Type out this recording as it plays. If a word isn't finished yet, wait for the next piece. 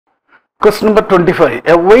Question number 25.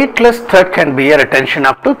 A weightless thread can bear a tension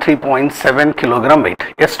up to 3.7 kilogram weight.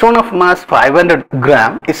 A stone of mass 500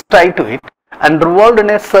 gram is tied to it and revolved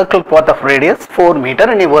in a circle path of radius 4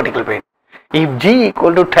 meter in a vertical plane. If g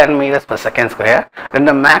equal to 10 meters per second square, then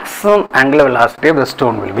the maximum angular velocity of the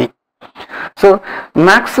stone will be. So,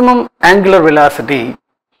 maximum angular velocity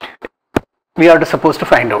we are supposed to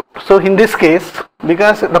find out. So, in this case,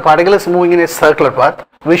 because the particle is moving in a circular path,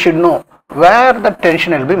 we should know where the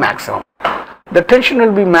tension will be maximum. The tension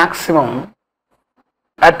will be maximum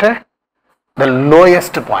at the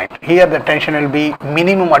lowest point. Here the tension will be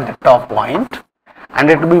minimum at the top point and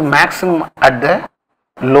it will be maximum at the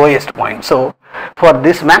lowest point. So, for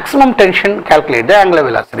this maximum tension, calculate the angular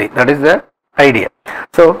velocity. That is the idea.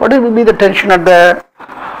 So, what will be the tension at the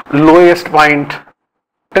lowest point?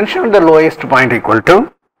 Tension at the lowest point equal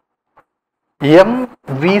to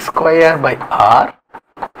mv square by r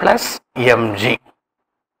plus mg,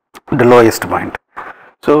 the lowest point.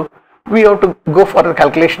 So, we have to go for the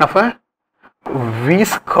calculation of a v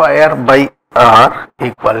square by r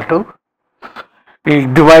equal to, we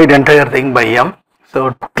divide entire thing by m.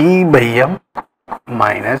 So, t by m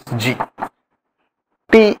minus g.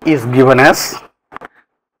 T is given as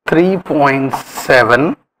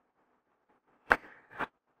 3.7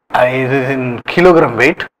 is in kilogram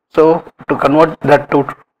weight. So, to convert that to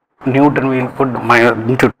Newton, we will put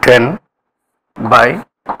into 10 by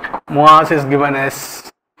mass is given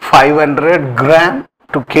as 500 gram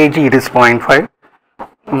to kg, it is 0.5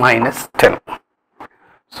 minus 10.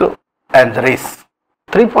 So, answer is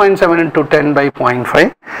 3.7 into 10 by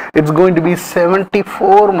 0.5, it is going to be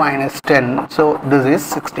 74 minus 10. So, this is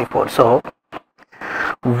 64. So,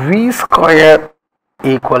 v square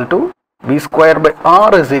equal to v square by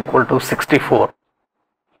r is equal to 64.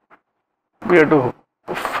 We have to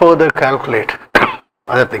further calculate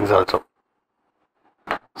other things also.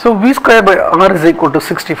 So, v square by r is equal to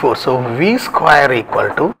 64. So, v square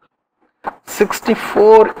equal to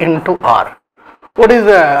 64 into r. What is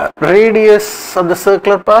the radius of the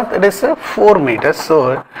circular path? It is 4 meters.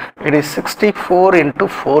 So, it is 64 into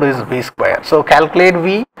 4 is v square. So, calculate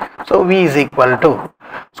v. So, v is equal to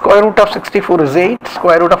square root of 64 is 8,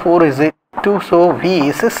 square root of 4 is 2. So, v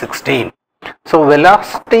is 16. So,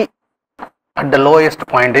 velocity at the lowest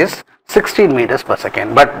point is 16 meters per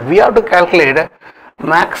second. But we have to calculate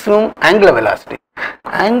maximum angular velocity.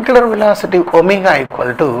 Angular velocity omega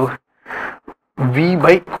equal to v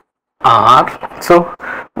by r. So,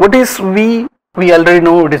 what is v? We already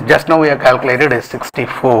know it is, just now we have calculated is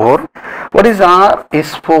 64. What is r?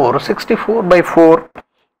 Is 4. 64 by 4,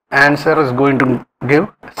 answer is going to give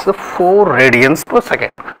 4 radians per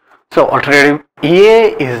second. So, alternative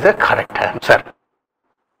A is the correct answer.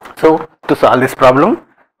 So, to solve this problem,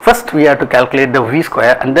 first we have to calculate the v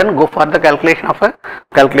square and then go for the calculation of a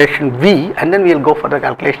calculation v, and then we will go for the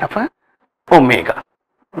calculation of a omega.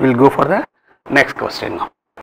 We will go for the next question now.